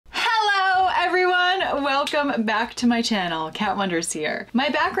welcome back to my channel. Cat Wonders here. My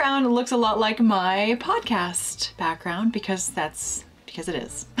background looks a lot like my podcast background because it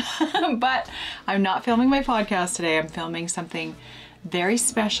is. But I'm not filming my podcast today. I'm filming something very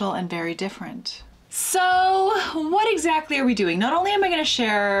special and very different. So what exactly are we doing? Not only am I going to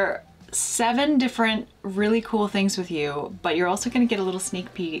share 7 different really cool things with you, but you're also going to get a little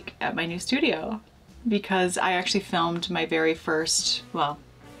sneak peek at my new studio because I actually filmed my very first, well,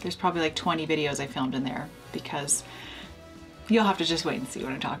 there's probably like 20 videos I filmed in there because you'll have to just wait and see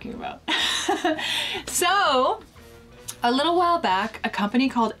what I'm talking about. So a little while back, a company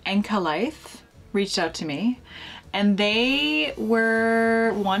called Enka Life reached out to me and they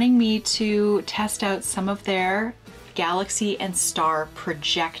were wanting me to test out some of their galaxy and star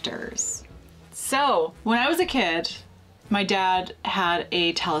projectors. So when I was a kid, my dad had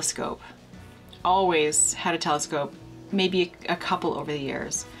a telescope, always had a telescope, maybe a couple over the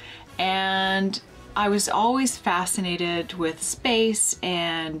years. And I was always fascinated with space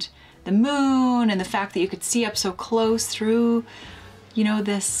and the moon and the fact that you could see up so close through, you know,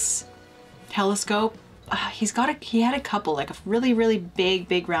 this telescope. He had a couple, like a really, really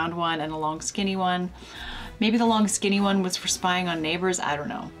big round one and a long skinny one. Maybe the long skinny one was for spying on neighbors, I don't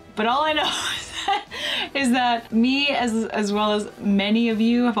know. But all I know is that me, as well as many of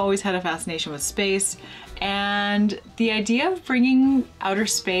you, have always had a fascination with space. And the idea of bringing outer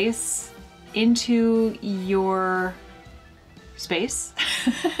space into your space,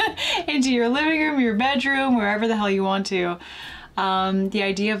 into your living room, your bedroom, wherever the hell you want to, the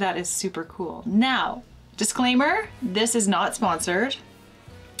idea of that is super cool. Now, disclaimer, this is not sponsored.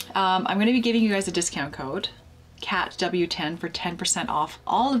 I'm going to be giving you guys a discount code, CATW10, for 10% off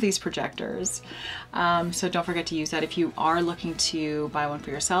all of these projectors. So don't forget to use that if you are looking to buy one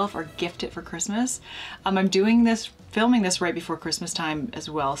for yourself or gift it for Christmas. I'm doing this, filming this right before Christmas time as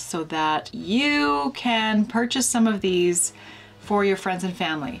well, so that you can purchase some of these for your friends and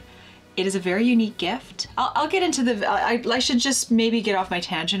family. It is a very unique gift. I'll get into the, I should just maybe get off my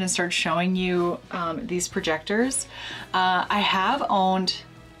tangent and start showing you these projectors. I have owned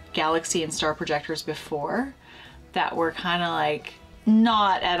galaxy and star projectors before that were kind of like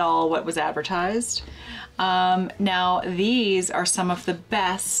not at all what was advertised. Now these are some of the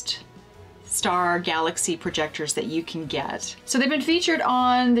best star galaxy projectors that you can get. So they've been featured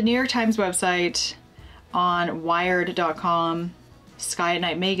on the New York Times website, on wired.com, Sky at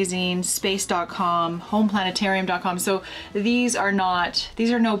Night magazine, space.com, homeplanetarium.com. So these are no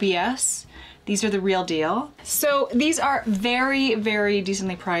BS. These are the real deal. So these are very, very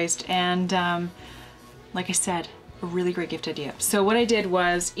decently priced and like I said, a really great gift idea. So what I did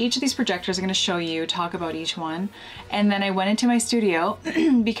was each of these projectors I'm going to show you, talk about each one, and then I went into my studio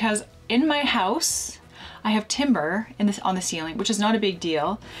because in my house I have timber on the ceiling, which is not a big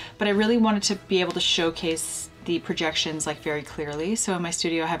deal, but I really wanted to be able to showcase the projections like very clearly. So in my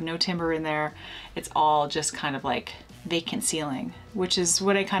studio I have no timber in there. It's all just kind of like vacant ceiling, which is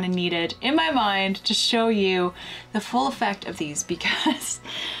what I kind of needed in my mind to show you the full effect of these, because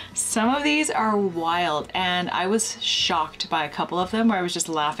some of these are wild and I was shocked by a couple of them where I was just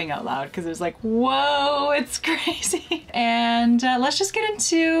laughing out loud because it was like, whoa, it's crazy. And let's just get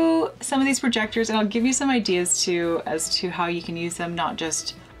into some of these projectors and I'll give you some ideas too as to how you can use them, not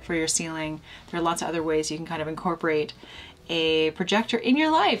just for your ceiling. There are lots of other ways you can kind of incorporate a projector in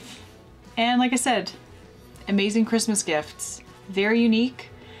your life. And like I said, amazing Christmas gifts, very unique,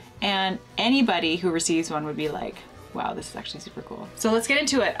 and anybody who receives one would be like, wow, this is actually super cool. So let's get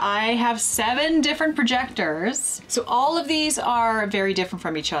into it. I have 7 different projectors. So all of these are very different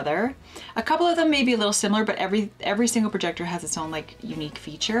from each other. A couple of them may be a little similar, but every single projector has its own like unique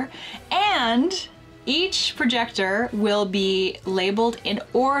feature. And each projector will be labeled in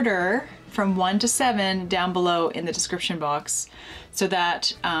order from 1 to 7 down below in the description box so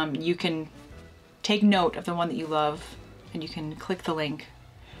that you can take note of the one that you love and you can click the link.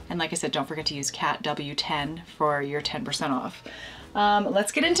 And like I said, don't forget to use CATW10 for your 10% off.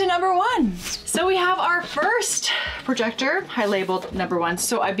 Let's get into number 1. So we have our first projector, I labeled number 1.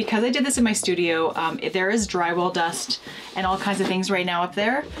 So because I did this in my studio, there is drywall dust and all kinds of things right now up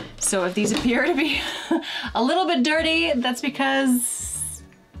there. So if these appear to be a little bit dirty, that's because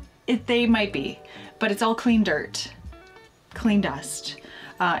they might be, but it's all clean dirt, clean dust.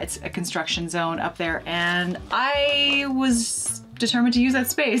 It's a construction zone up there and I was determined to use that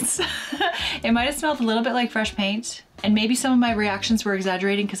space. It might have smelled a little bit like fresh paint and maybe some of my reactions were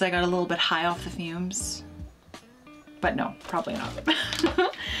exaggerating because I got a little bit high off the fumes, but no, probably not.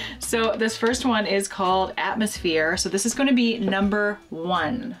 So this first one is called Atmosphere. So this is going to be number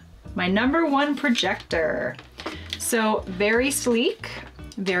 1, my number 1 projector. So very sleek,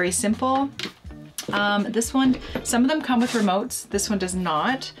 very simple. This one, some of them come with remotes. This one does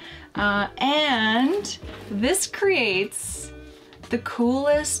not. And this creates the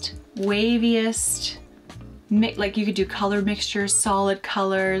coolest, waviest, like you could do color mixtures, solid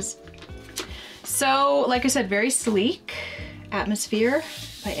colors. So like I said, very sleek atmosphere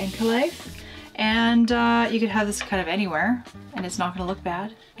by Encalife. And you could have this kind of anywhere and it's not gonna look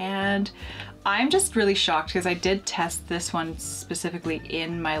bad. And I'm just really shocked because I did test this one specifically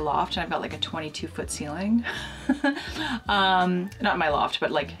in my loft and I've got like a 22-foot ceiling. Not my loft,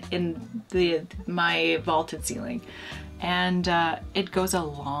 but like in my vaulted ceiling. And it goes a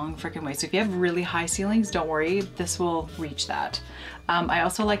long freaking way. So if you have really high ceilings, don't worry, this will reach that. I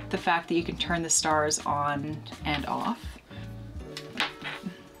also like the fact that you can turn the stars on and off.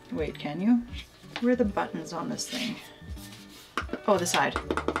 Wait, can you? Where are the buttons on this thing? Oh, the side.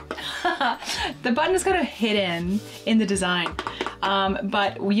 The button is kind of hidden in the design,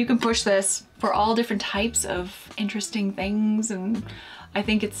 but you can push this for all different types of interesting things, and I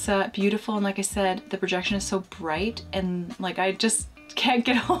think it's beautiful. And like I said, the projection is so bright, and like I just can't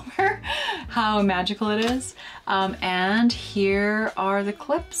get over how magical it is. And here are the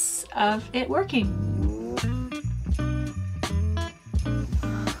clips of it working.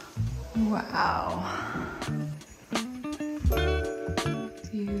 Wow.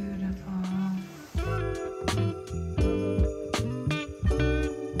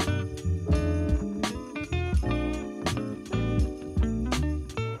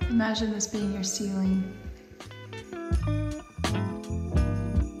 Imagine this being your ceiling.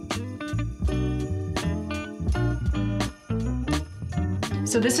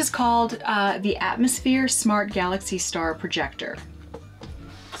 So this is called the Atmosphere Smart Galaxy Star Projector.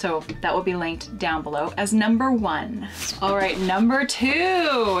 So that will be linked down below as number 1. All right, number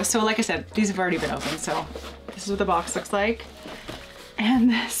 2. So like I said, these have already been opened. So this is what the box looks like.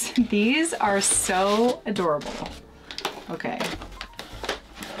 And these are so adorable. Okay.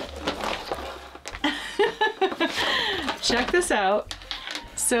 Check this out.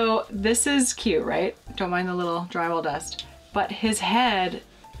 So this is cute, right? Don't mind the little drywall dust. But his head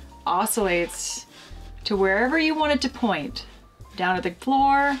oscillates to wherever you want it to point. Down at the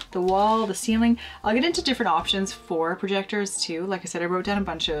floor, the wall, the ceiling. I'll get into different options for projectors too. Like I said, I wrote down a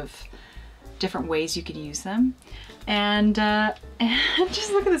bunch of different ways you could use them. And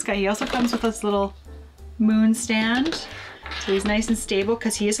just look at this guy. He also comes with this little moon stand. So he's nice and stable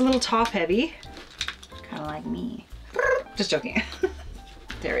because he is a little top heavy. Kind of like me. Just joking.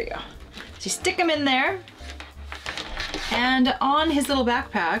 There we go. So you stick him in there. And on his little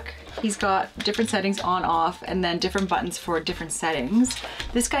backpack, he's got different settings on, off, and then different buttons for different settings.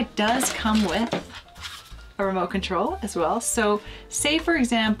 This guy does come with a remote control as well. So say for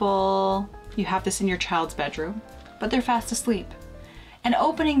example, you have this in your child's bedroom, but they're fast asleep. And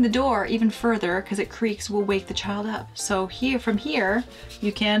opening the door even further, because it creaks, will wake the child up. So here, from here,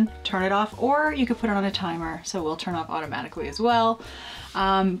 you can turn it off, or you could put it on a timer, so it will turn off automatically as well.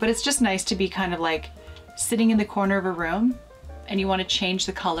 But it's just nice to be kind of like sitting in the corner of a room and you want to change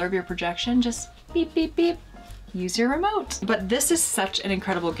the color of your projection, just beep, beep, beep, use your remote. But this is such an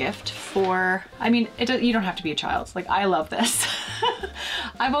incredible gift for, I mean, you don't have to be a child. Like, I love this.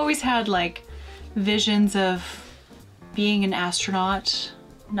 I've always had like visions of being an astronaut,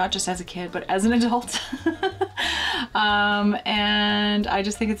 not just as a kid, but as an adult. And I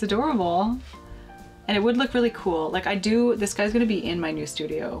just think it's adorable. And it would look really cool. Like this guy's gonna be in my new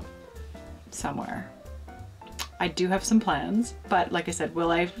studio somewhere. I do have some plans, but like I said, will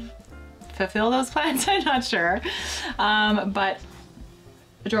I fulfill those plans? I'm not sure. But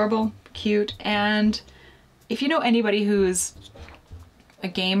adorable, cute. And if you know anybody who's a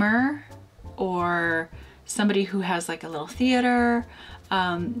gamer or somebody who has like a little theater,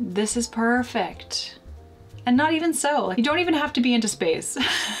 this is perfect. And not even so, like you don't even have to be into space.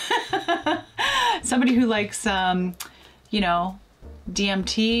 Somebody who likes, you know,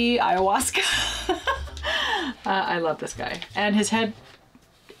 DMT, ayahuasca. I love this guy. And his head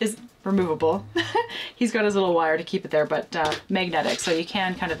is removable. He's got his little wire to keep it there, but magnetic, so you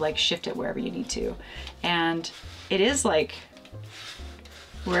can kind of like shift it wherever you need to. And it is like,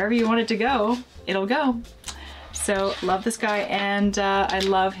 wherever you want it to go, it'll go. So love this guy, and I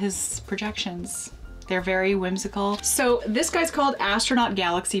love his projections. They're very whimsical. So this guy's called Astronaut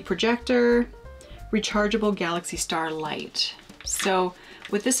Galaxy Projector, Rechargeable Galaxy Star Light. So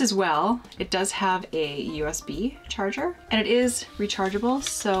with this as well, it does have a USB charger, and it is rechargeable,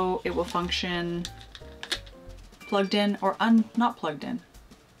 so it will function plugged in or not plugged in.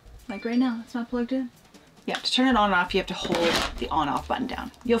 Like right now, it's not plugged in. Yeah, to turn it on and off, you have to hold the on-off button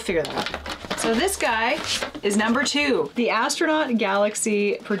down. You'll figure that out. So this guy is number 2, the Astronaut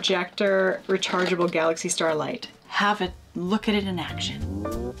Galaxy Projector Rechargeable Galaxy Star Light. Have a look at it in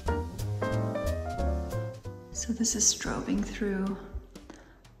action. So this is strobing through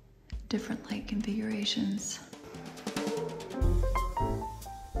different light configurations.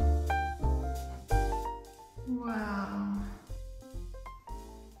 Wow.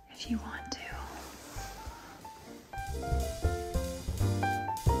 If you want to.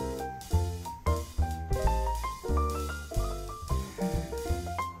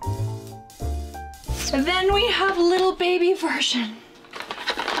 And then we have little baby version.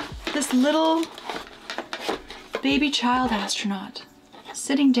 This little baby child astronaut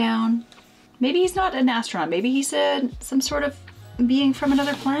sitting down. Maybe he's not an astronaut. Maybe he's some sort of being from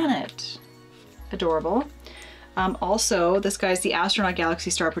another planet. Adorable. Also, this guy's the Astronaut Galaxy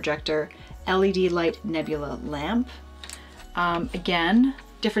Star Projector LED Light Nebula Lamp. Again,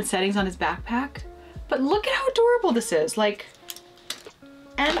 different settings on his backpack. But look at how adorable this is. Like,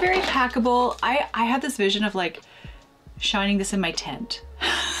 and very packable. I had this vision of like shining this in my tent.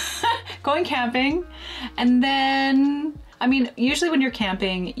 Going camping, and then, I mean, usually when you're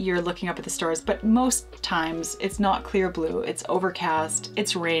camping, you're looking up at the stars, but most times it's not clear blue, it's overcast,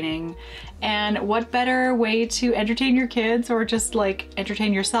 it's raining, and what better way to entertain your kids or just like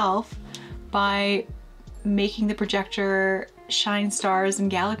entertain yourself by making the projector shine stars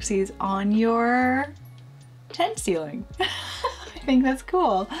and galaxies on your tent ceiling. I think that's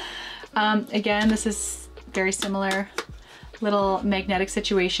cool. Again, this is very similar. Little magnetic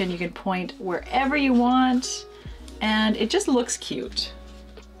situation. You can point wherever you want, and it just looks cute.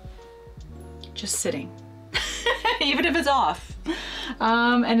 Just sitting, even if it's off.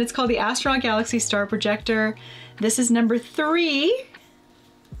 And it's called the Astronaut Galaxy Star Projector. This is number 3,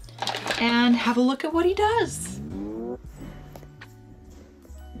 and have a look at what he does.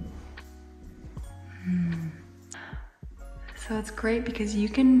 So it's great because you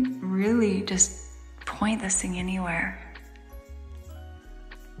can really just point this thing anywhere.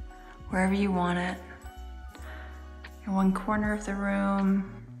 Wherever you want it, in one corner of the room.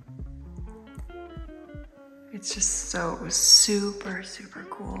 It's just so super, super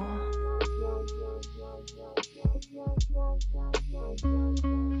cool.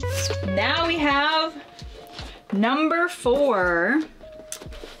 Now we have number 4,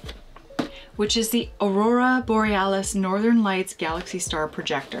 which is the Aurora Borealis Northern Lights Galaxy Star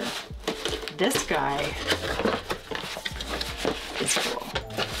Projector. This guy is cool.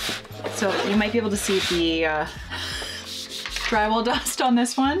 So you might be able to see the drywall dust on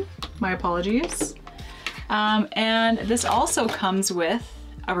this one. My apologies. And this also comes with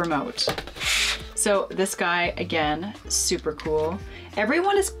a remote. So this guy, again, super cool.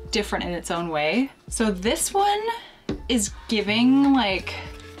 Everyone is different in its own way. So this one is giving like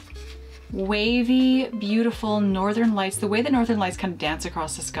wavy, beautiful northern lights, the way the northern lights kind of dance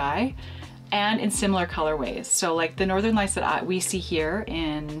across the sky, and in similar colorways. So like the northern lights that we see here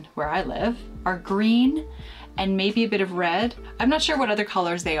in where I live are green and maybe a bit of red. I'm not sure what other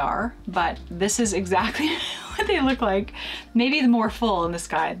colors they are, but this is exactly what they look like. Maybe the more full in the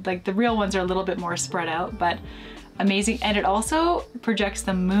sky. Like the real ones are a little bit more spread out, but amazing. And it also projects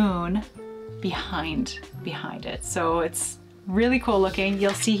the moon behind it. So it's really cool looking.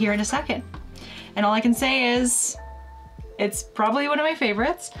 You'll see here in a second. And all I can say is it's probably one of my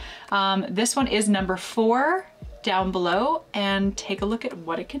favorites. This one is number 4 down below, and take a look at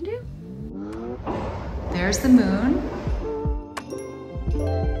what it can do. There's the moon.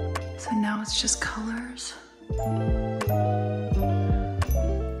 So now it's just colors. There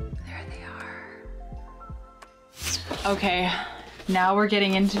they are. Okay, now we're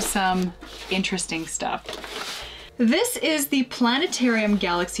getting into some interesting stuff. This is the Planetarium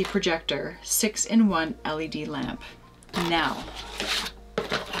Galaxy Projector 6-in-1 LED lamp. Now,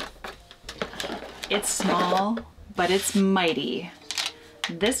 it's small, but it's mighty.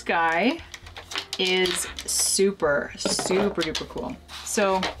 This guy is super, super duper cool.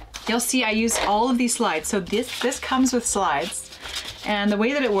 So you'll see I use all of these slides. So this comes with slides. And the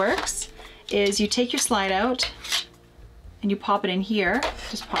way that it works is you take your slide out and you pop it in here.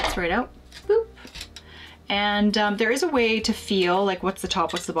 Just pops right out. Boop. And there is a way to feel like what's the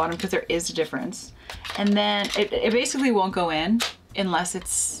top, what's the bottom, because there is a difference. And then it basically won't go in unless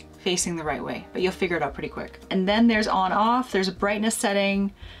it's facing the right way, but you'll figure it out pretty quick. And then there's on off, there's a brightness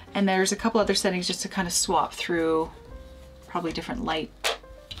setting, and there's a couple other settings just to kind of swap through probably different light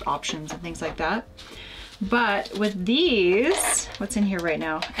options and things like that. But with these, what's in here right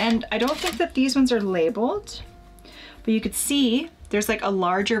now? And I don't think that these ones are labeled, but you could see there's like a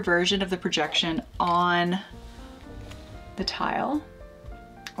larger version of the projection on the tile,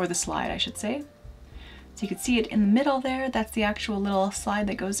 or the slide, I should say. So you can see it in the middle there. That's the actual little slide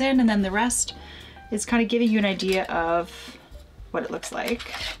that goes in, and then the rest is kind of giving you an idea of what it looks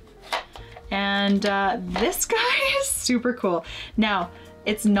like. And this guy is super cool. Now,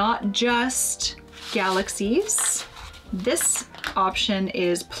 it's not just galaxies. This option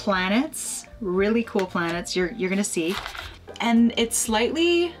is planets, really cool planets you're gonna see. And it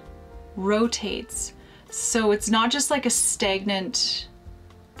slightly rotates. So it's not just like a stagnant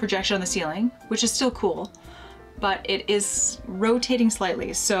projection on the ceiling, which is still cool, but it is rotating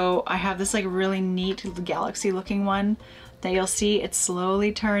slightly. So I have this like really neat galaxy looking one that you'll see. It's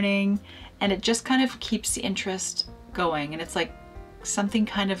slowly turning and it just kind of keeps the interest going. And it's like something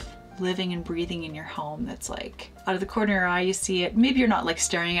kind of living and breathing in your home that's like out of the corner of your eye you see it. Maybe you're not like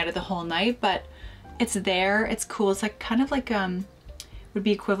staring at it the whole night, but it's there, it's cool. It's like kind of like would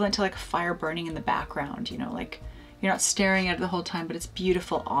be equivalent to like a fire burning in the background, you know, like you're not staring at it the whole time, but it's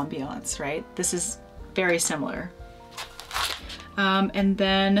beautiful ambiance, right? This is very similar. And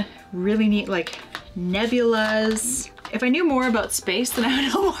then really neat like nebulas. If I knew more about space, then I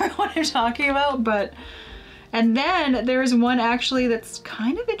would know more what I'm talking about, but and then there's one actually that's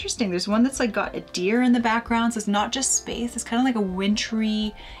kind of interesting. There's one that's like got a deer in the background, so it's not just space. It's kind of like a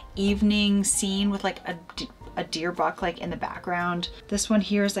wintry evening scene with like a deer buck like in the background. This one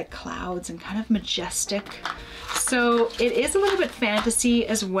here is like clouds and kind of majestic. So it is a little bit fantasy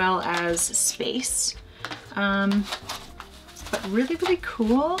as well as space, but really, really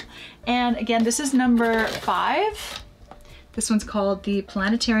cool. And again, this is number 5. This one's called the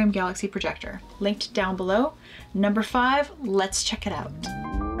Planetarium Galaxy Projector, linked down below. Number 5, let's check it out.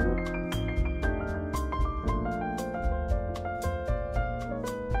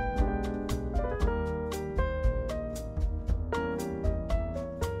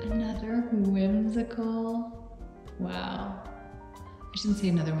 Another whimsical, wow. I shouldn't say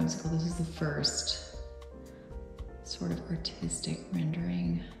another whimsical, this is the first sort of artistic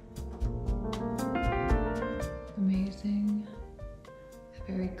rendering. Amazing,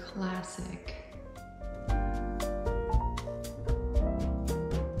 very classic.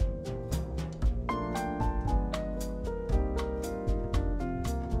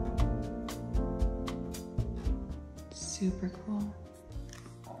 Super cool.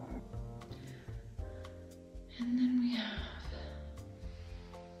 And then we have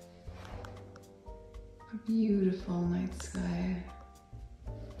a beautiful night sky.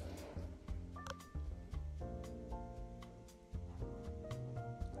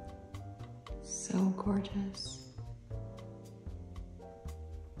 So gorgeous.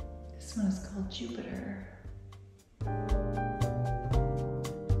 This one is called Jupiter.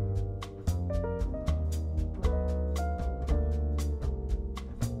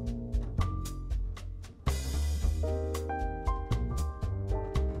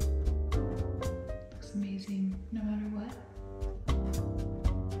 Looks amazing no matter what.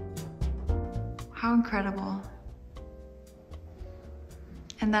 How incredible.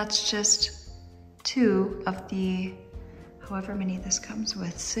 And that's just 2 of the, however many this comes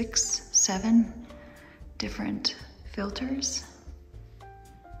with, 6, 7 different filters,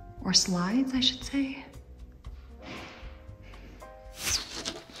 or slides, I should say.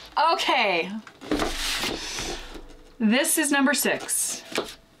 Okay, this is number 6.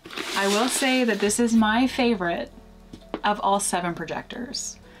 I will say that this is my favorite of all 7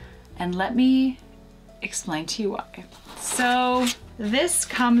 projectors, and let me explain to you why. So this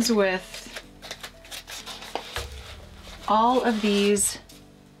comes with all of these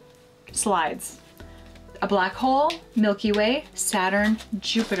slides. A black hole, Milky Way, Saturn,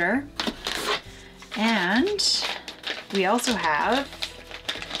 Jupiter, and we also have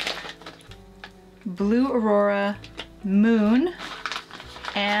blue Aurora, Moon,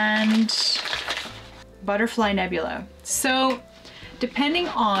 and Butterfly Nebula. So depending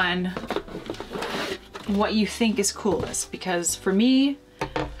on what you think is coolest, because for me,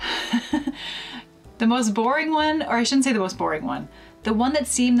 the most boring one, or I shouldn't say the most boring one, the one that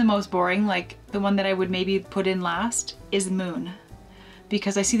seemed the most boring, like the one that I would maybe put in last, is Moon.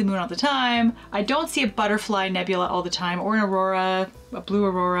 Because I see the moon all the time. I don't see a butterfly nebula all the time, or an aurora, a blue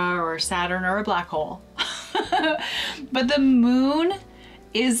aurora, or Saturn, or a black hole. But the moon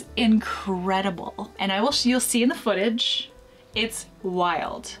is incredible. And you'll see in the footage, it's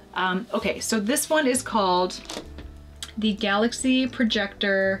wild. Okay, so this one is called the Galaxy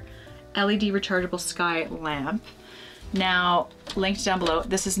Projector LED Rechargeable Sky Lamp. Now, linked down below,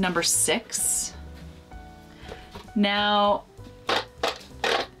 this is number 6. Now,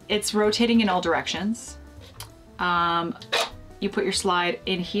 it's rotating in all directions. You put your slide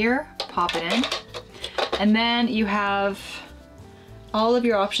in here, pop it in, and then you have all of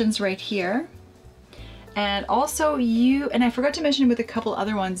your options right here. And also and I forgot to mention with a couple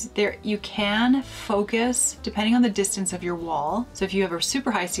other ones, there you can focus depending on the distance of your wall. So if you have a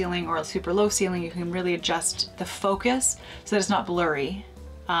super high ceiling or a super low ceiling, you can really adjust the focus so that it's not blurry.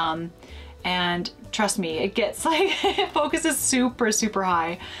 And trust me, it gets like, it focuses super, super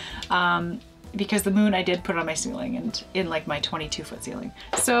high. Because the moon, I did put it on my ceiling and in like my 22-foot ceiling.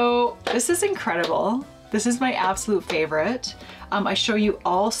 So this is incredible. This is my absolute favorite. I show you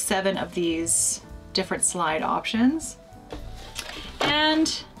all 7 of these different slide options.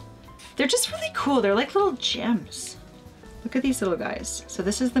 And they're just really cool. They're like little gems. Look at these little guys. So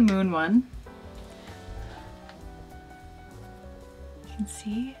this is the moon one. You can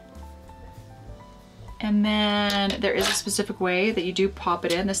see. And then there is a specific way that you do pop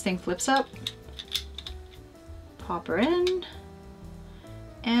it in. This thing flips up. Pop her in.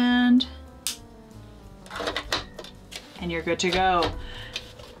 And you're good to go.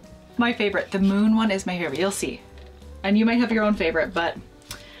 My favorite, the moon one is my favorite, you'll see. And you might have your own favorite, but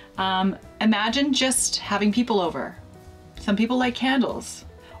imagine just having people over. Some people like candles.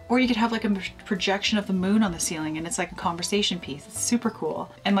 Or you could have like a projection of the moon on the ceiling and it's like a conversation piece. It's super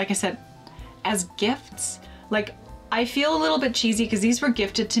cool. And like I said, as gifts, like I feel a little bit cheesy because these were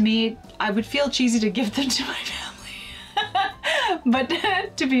gifted to me. I would feel cheesy to give them to my family.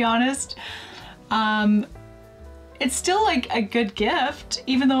 But to be honest, it's still like a good gift,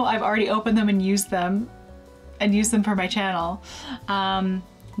 even though I've already opened them and used them for my channel.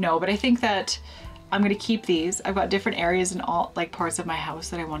 No, but I think that I'm gonna keep these. I've got different areas in all like parts of my house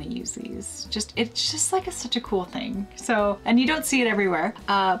that I want to use these. It's just like such a cool thing. So, and you don't see it everywhere.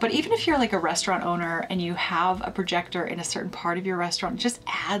 But even if you're like a restaurant owner and you have a projector in a certain part of your restaurant, it just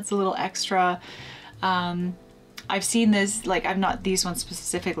adds a little extra. I've seen this, like I've not these ones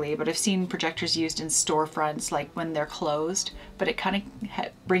specifically, but I've seen projectors used in storefronts like when they're closed, but it kind of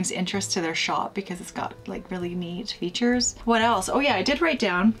brings interest to their shop because it's got like really neat features. What else? Oh yeah, I did write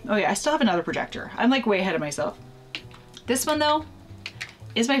down, oh yeah, I still have another projector. I'm like way ahead of myself. This one though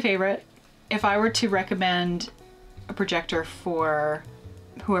is my favorite. If I were to recommend a projector for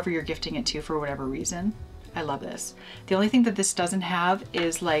whoever you're gifting it to for whatever reason, I love this. The only thing that this doesn't have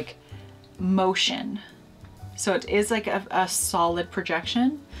is like motion. So it is like a solid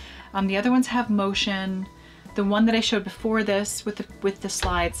projection. The other ones have motion. The one that I showed before this with the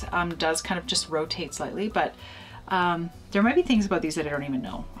slides does kind of just rotate slightly, but there might be things about these that I don't even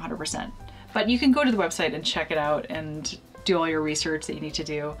know 100%. But you can go to the website and check it out and do all your research that you need to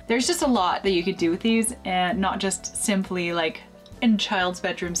do. There's just a lot that you could do with these, and not just simply like in child's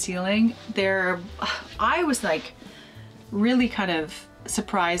bedroom ceiling. I was like really kind of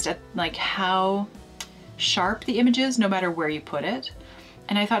surprised at like how sharp the image is no matter where you put it.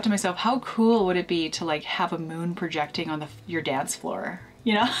 And I thought to myself, how cool would it be to like have a moon projecting on your dance floor,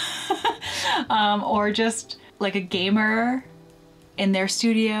 you know? Or just like a gamer in their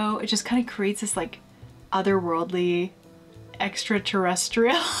studio. It just kind of creates this like otherworldly,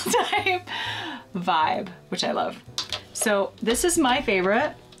 extraterrestrial type vibe, which I love. So this is my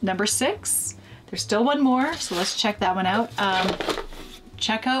favorite, number 6. There's still one more, so let's check that one out.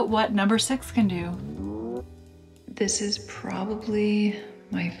 Check out what number 6 can do. This is probably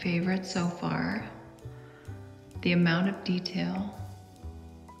my favorite so far. The amount of detail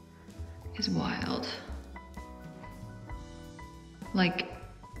is wild. Like,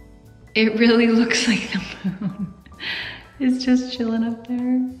 it really looks like the moon is just chilling up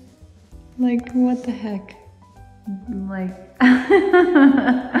there. Like, what the heck? Like,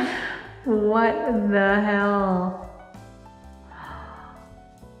 what the hell?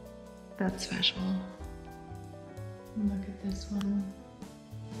 That's special. Look at this one.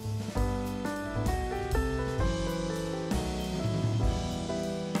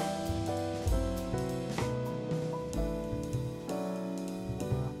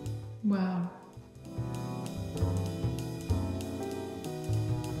 Wow.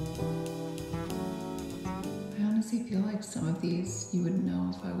 I honestly feel like some of these you wouldn't know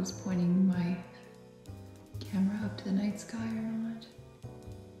if I was pointing my camera up to the night sky or not.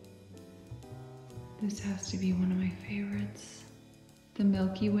 This has to be one of my favorites. The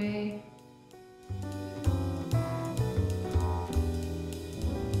Milky Way.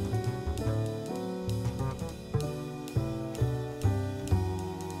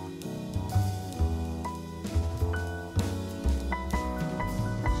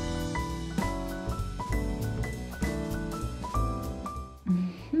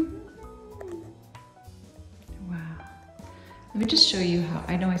 Let me just show you how,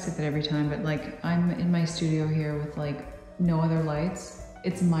 I know I say that every time, but like I'm in my studio here with like no other lights.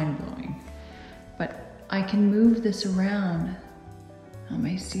 It's mind-blowing. But I can move this around on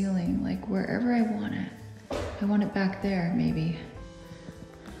my ceiling, like wherever I want it. I want it back there, maybe.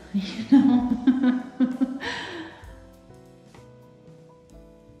 You know?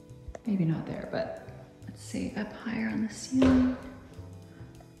 Maybe not there, but let's see, up higher on the ceiling.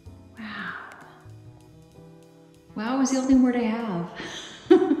 Wow. Wow is the only word I have.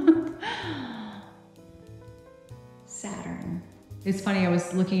 Saturn. It's funny, I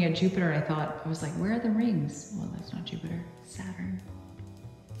was looking at Jupiter and I was like, where are the rings? Well, that's not Jupiter, Saturn.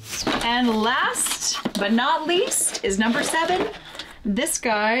 And last but not least is number 7. This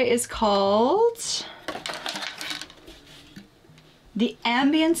guy is called the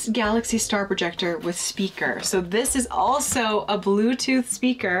Ambience Galaxy Star Projector with speaker. So this is also a Bluetooth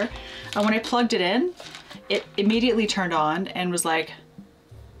speaker. And when I plugged it in, it immediately turned on and was like,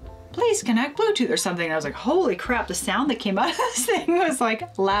 please connect Bluetooth or something. And I was like, holy crap, the sound that came out of this thing was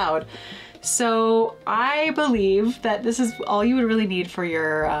like loud. So I believe that this is all you would really need for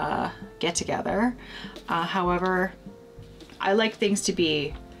your get together. However, I like things to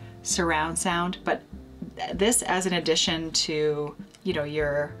be surround sound, but this as an addition to, you know,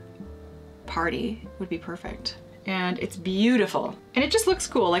 your party would be perfect. And it's beautiful. And it just looks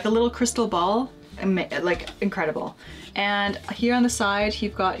cool, like a little crystal ball, like incredible. And here on the side,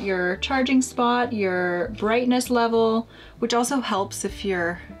 you've got your charging spot, your brightness level, which also helps if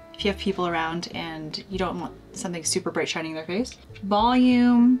you have people around and you don't want something super bright shining in their face.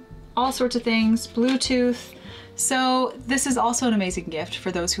 Volume, all sorts of things, Bluetooth. So this is also an amazing gift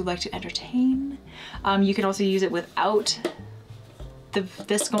for those who like to entertain. You can also use it without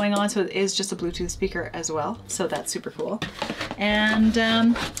this going on, so it is just a Bluetooth speaker as well. So that's super cool. And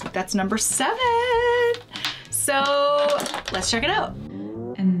that's number 7. So let's check it out.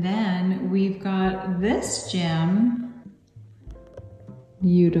 And then we've got this gem.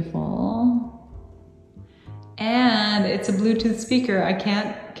 Beautiful. And it's a Bluetooth speaker. I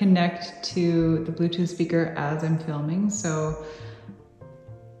can't connect to the Bluetooth speaker as I'm filming, so,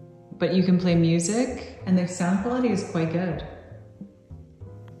 but you can play music and the sound quality is quite good.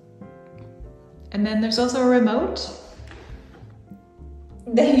 And then there's also a remote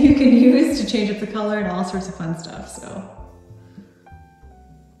that you can use to change up the color and all sorts of fun stuff, so.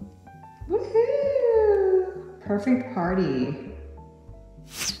 Woohoo! Perfect party.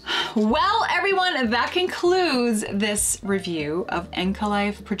 Well, everyone, that concludes this review of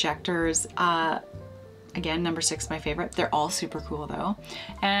Encalife projectors. Again, number 6 is my favorite. They're all super cool though.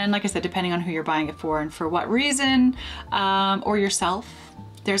 And like I said, depending on who you're buying it for and for what reason, or yourself,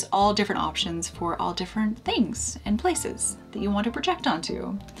 there's all different options for all different things and places that you want to project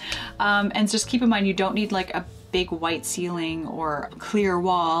onto. And just keep in mind, you don't need like a big white ceiling or clear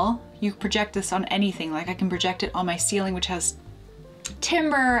wall. You project this on anything. Like I can project it on my ceiling, which has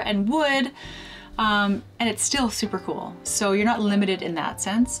timber and wood, and it's still super cool. So you're not limited in that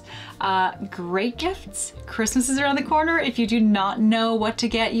sense. Great gifts. Christmas is around the corner. If you do not know what to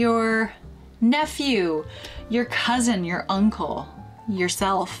get your nephew, your cousin, your uncle,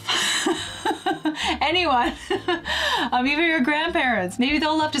 yourself, anyone, even your grandparents, maybe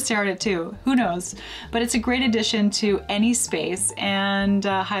they'll love to stare at it too, who knows. But it's a great addition to any space and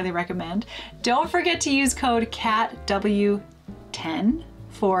highly recommend. Don't forget to use code CATW10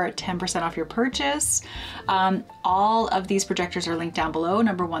 for 10% off your purchase. All of these projectors are linked down below,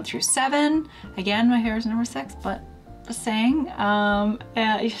 number 1 through 7. Again, my hair is number 6, but just saying.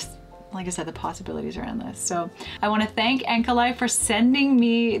 Like I said, the possibilities are endless. So I want to thank Encalife for sending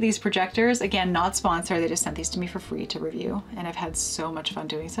me these projectors. Again, not sponsored, they just sent these to me for free to review, and I've had so much fun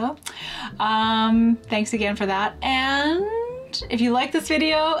doing so. Thanks again for that. And if you like this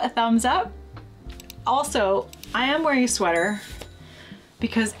video, a thumbs up. Also, I am wearing a sweater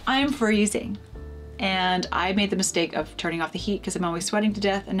because I'm freezing. And I made the mistake of turning off the heat because I'm always sweating to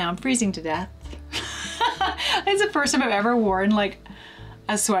death, and now I'm freezing to death. It's the first time I've ever worn like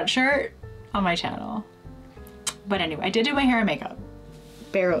a sweatshirt on my channel. But anyway, I did do my hair and makeup.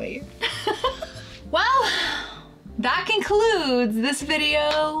 Barely. Well, that concludes this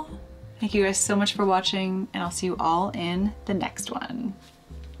video. Thank you guys so much for watching, and I'll see you all in the next one.